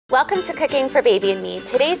Welcome to Cooking for Baby and Me.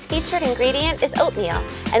 Today's featured ingredient is oatmeal,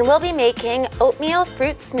 and we'll be making oatmeal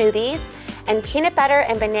fruit smoothies and peanut butter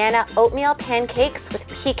and banana oatmeal pancakes with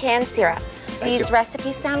pecan syrup. These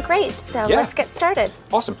recipes sound great, so let's get started.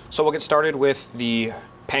 Awesome. So we'll get started with the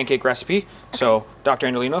pancake recipe. Okay. So Dr.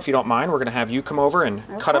 Andolino, if you don't mind, we're gonna have you come over and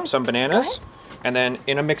cut up some bananas. And then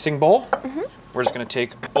in a mixing bowl, we're just gonna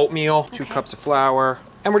take oatmeal, 2 cups of flour,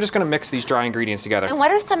 and we're just gonna mix these dry ingredients together. And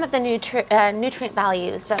what are some of the nutrient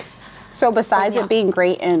values of So besides it being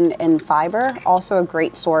great in fiber, also a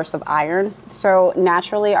great source of iron. So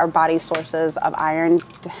naturally our body's sources of iron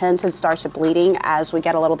tend to start to bleeding as we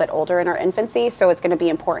get a little bit older in our infancy. So it's gonna be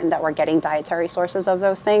important that we're getting dietary sources of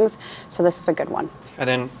those things. So this is a good one. And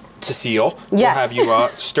then to seal, we'll have you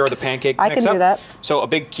stir the pancake mix up. I can do that. So a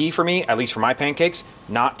big key for me, at least for my pancakes,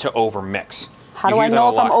 not to over mix. How do I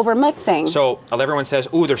know if I'm over mixing? So everyone says,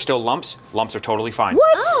 ooh, there's still lumps. Lumps are totally fine.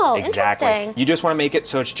 What? Oh, exactly. Interesting. You just want to make it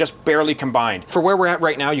so it's just barely combined. For where we're at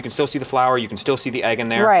right now, you can still see the flour, you can still see the egg in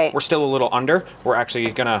there. Right. We're still a little under. We're actually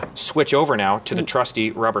gonna switch over now to the trusty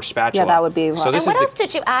rubber spatula. Yeah, that would be so this And what else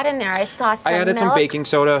did you add in there? I saw some I added some baking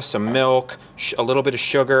soda, some milk, a little bit of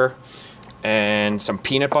sugar, and some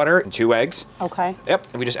peanut butter and 2 eggs. Okay. Yep,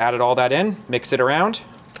 and we just added all that in, mixed it around.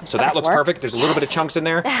 So that looks perfect. There's a little bit of chunks in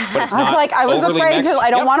there, but it's not I was overly afraid mixed. I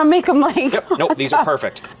don't want to make them like. Yep. Nope, these are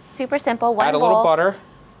perfect. Super simple, one Add a bowl. little butter.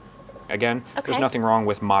 Again, there's nothing wrong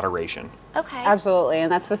with moderation. Okay. Absolutely,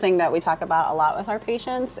 and that's the thing that we talk about a lot with our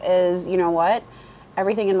patients is, you know what?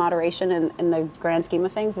 Everything in moderation in the grand scheme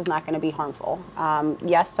of things is not going to be harmful.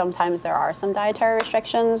 Yes, sometimes there are some dietary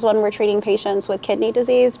restrictions when we're treating patients with kidney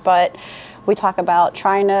disease, but we talk about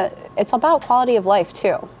it's about quality of life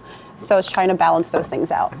too. So it's trying to balance those things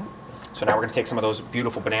out. So now we're gonna take some of those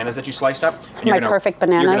beautiful bananas that you sliced up. And My perfect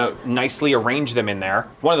bananas. You're gonna nicely arrange them in there.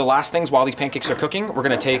 One of the last things while these pancakes are cooking, we're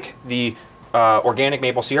gonna take the organic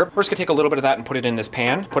maple syrup. We're just gonna take a little bit of that and put it in this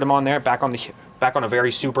pan. Put them on there, back on a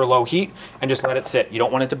very super low heat, and just let it sit. You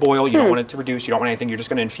don't want it to boil, you don't want it to reduce, you don't want anything, you're just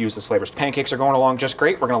gonna infuse the flavors. Pancakes are going along just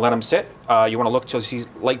great. We're gonna let them sit. You wanna look till you see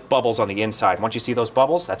light bubbles on the inside. Once you see those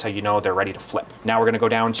bubbles, that's how you know they're ready to flip. Now we're gonna go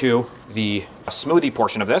down to the smoothie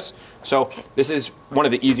portion of this. So this is one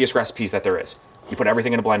of the easiest recipes that there is. You put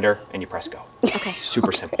everything in a blender and you press go. Okay.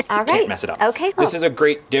 Super simple. All You right. can't mess it up. Okay. This is a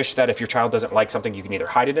great dish that if your child doesn't like something, you can either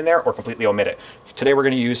hide it in there or completely omit it. Today we're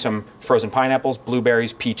gonna use some frozen pineapples,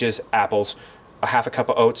 blueberries, peaches, apples, a half a cup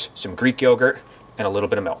of oats, some Greek yogurt, and a little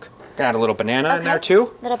bit of milk. Gonna add a little banana in there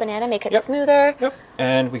too. Little banana, make it smoother. Yep.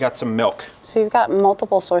 And we got some milk. So you've got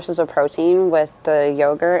multiple sources of protein with the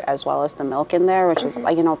yogurt as well as the milk in there, which is,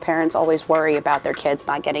 you know, parents always worry about their kids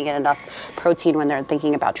not getting enough protein when they're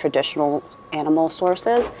thinking about traditional animal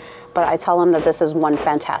sources. But I tell them that this is one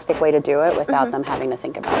fantastic way to do it without them having to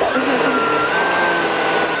think about it.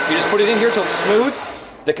 You just put it in here till it's smooth,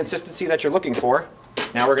 the consistency that you're looking for.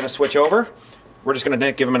 Now we're gonna switch over. We're just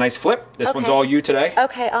gonna give them a nice flip. This one's all you today.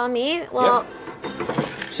 Okay, all me. Well,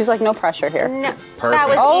 She's like, no pressure here. no, Perfect. that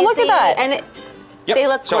was Oh, easy. look at that. And they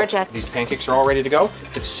look gorgeous. These pancakes are all ready to go.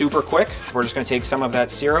 It's super quick. We're just gonna take some of that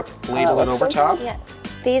syrup, ladle it over top. Yeah.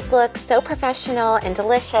 These look so professional and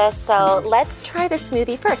delicious, so let's try the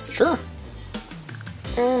smoothie first. Sure.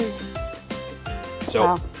 So,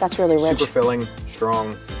 Wow, that's really rich. super filling,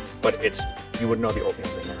 strong, but you wouldn't know the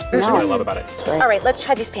oatmeal's in there. That's what I love about it. Great. All right, let's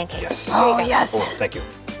try these pancakes. Yes. Oh, yes. Oh, thank you.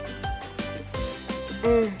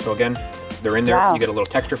 So again, they're in there. Wow. You get a little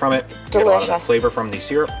texture from it. You get a lot of that Delicious. flavor from the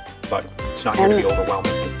syrup, but it's not here to be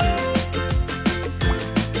overwhelming.